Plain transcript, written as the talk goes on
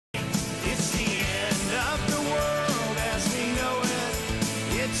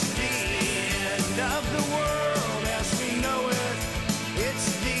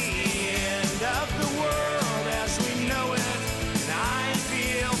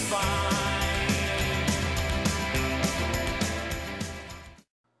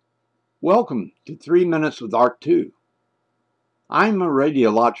Welcome to 3 Minutes with Ark Two. I'm a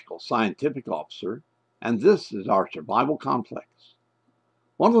radiological scientific officer, and this is our survival complex.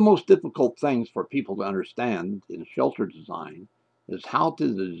 One of the most difficult things for people to understand in shelter design is how to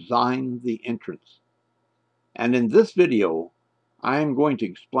design the entrance. And in this video, I am going to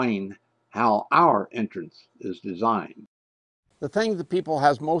explain how our entrance is designed. The thing that people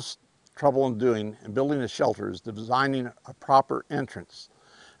has most trouble in doing in building a shelter is designing a proper entrance.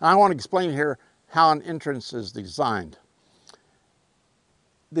 And I want to explain here how an entrance is designed.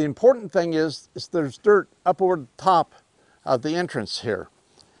 The important thing is there's dirt up over the top of the entrance here.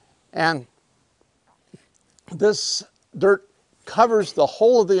 And this dirt covers the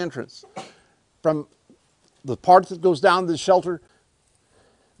whole of the entrance, from the part that goes down to the shelter,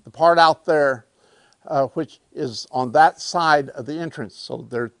 the part out there, which is on that side of the entrance. So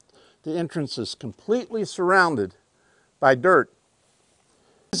the entrance is completely surrounded by dirt.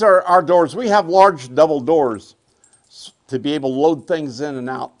 These are our doors. We have large double doors to be able to load things in and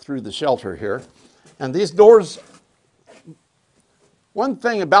out through the shelter here. And these doors, one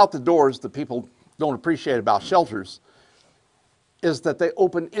thing about the doors that people don't appreciate about shelters is that they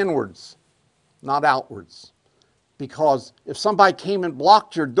open inwards, not outwards. Because if somebody came and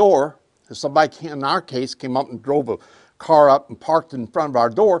blocked your door, if somebody, in our case, came up and drove a car up and parked in front of our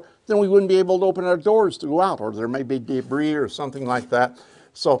door, then we wouldn't be able to open our doors to go out, or there may be debris or something like that.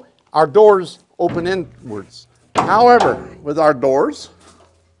 So our doors open inwards. However, with our doors,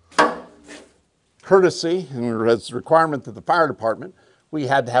 courtesy, and as a requirement of the fire department, we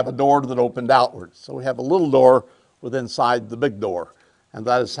had to have a door that opened outwards. So we have a little door with inside the big door, and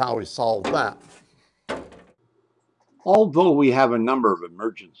that is how we solved that. Although we have a number of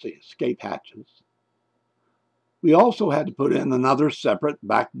emergency escape hatches, we also had to put in another separate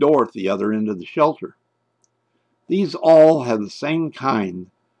back door at the other end of the shelter. These all have the same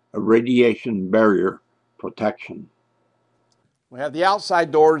kind of radiation barrier protection. We have the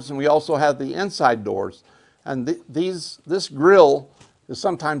outside doors and we also have the inside doors. And this grill is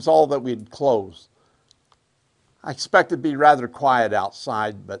sometimes all that we'd close. I expect it to be rather quiet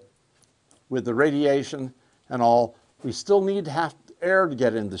outside, but with the radiation and all, we still need to have air to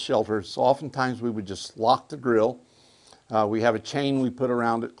get into the shelter. So oftentimes we would just lock the grill. We have a chain we put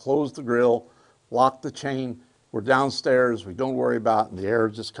around it, close the grill, lock the chain. We're downstairs, we don't worry about it, and the air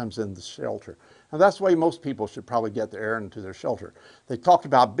just comes in the shelter. And that's the way most people should probably get the air into their shelter. They talk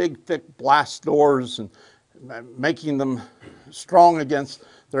about big, thick blast doors and making them strong against,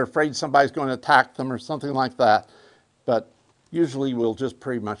 they're afraid somebody's going to attack them or something like that. But usually we'll just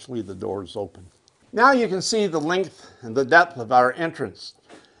pretty much leave the doors open. Now you can see the length and the depth of our entrance.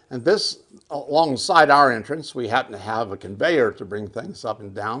 And this, alongside our entrance, we happen to have a conveyor to bring things up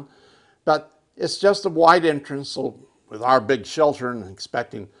and down. But it's just a wide entrance, so with our big shelter and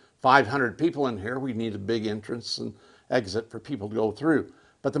expecting 500 people in here, we need a big entrance and exit for people to go through.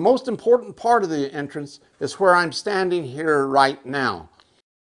 But the most important part of the entrance is where I'm standing here right now.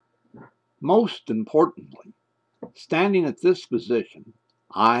 Most importantly, standing at this position,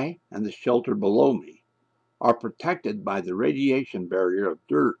 I and the shelter below me are protected by the radiation barrier of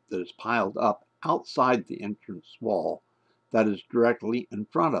dirt that is piled up outside the entrance wall that is directly in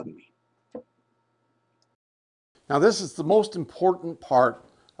front of me. Now this is the most important part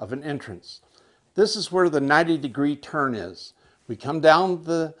of an entrance. This is where the 90-degree turn is. We come down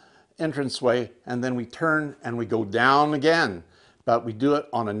the entranceway and then we turn and we go down again, but we do it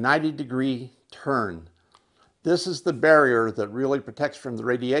on a 90-degree turn. This is the barrier that really protects from the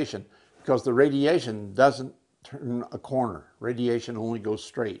radiation, because the radiation doesn't turn a corner. Radiation only goes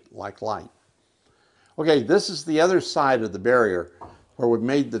straight, like light. Okay, this is the other side of the barrier where we've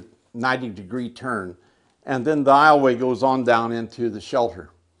made the 90-degree turn, and then the aisleway goes on down into the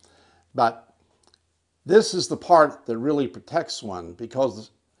shelter. But this is the part that really protects one, because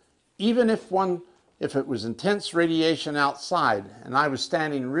even if it was intense radiation outside and I was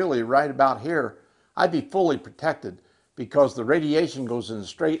standing really right about here, I'd be fully protected, because the radiation goes in a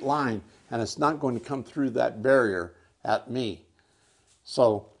straight line and it's not going to come through that barrier at me.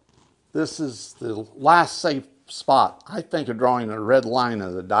 So this is the last safe spot. I think of drawing a red line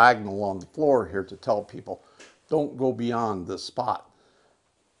as a diagonal on the floor here to tell people, don't go beyond this spot.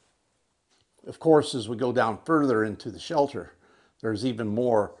 Of course, as we go down further into the shelter, there's even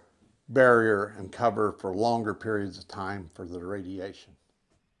more barrier and cover for longer periods of time for the radiation.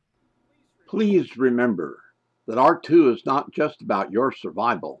 Please remember that Ark Two is not just about your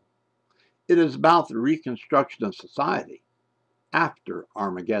survival. It is about the reconstruction of society after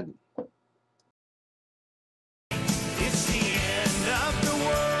Armageddon.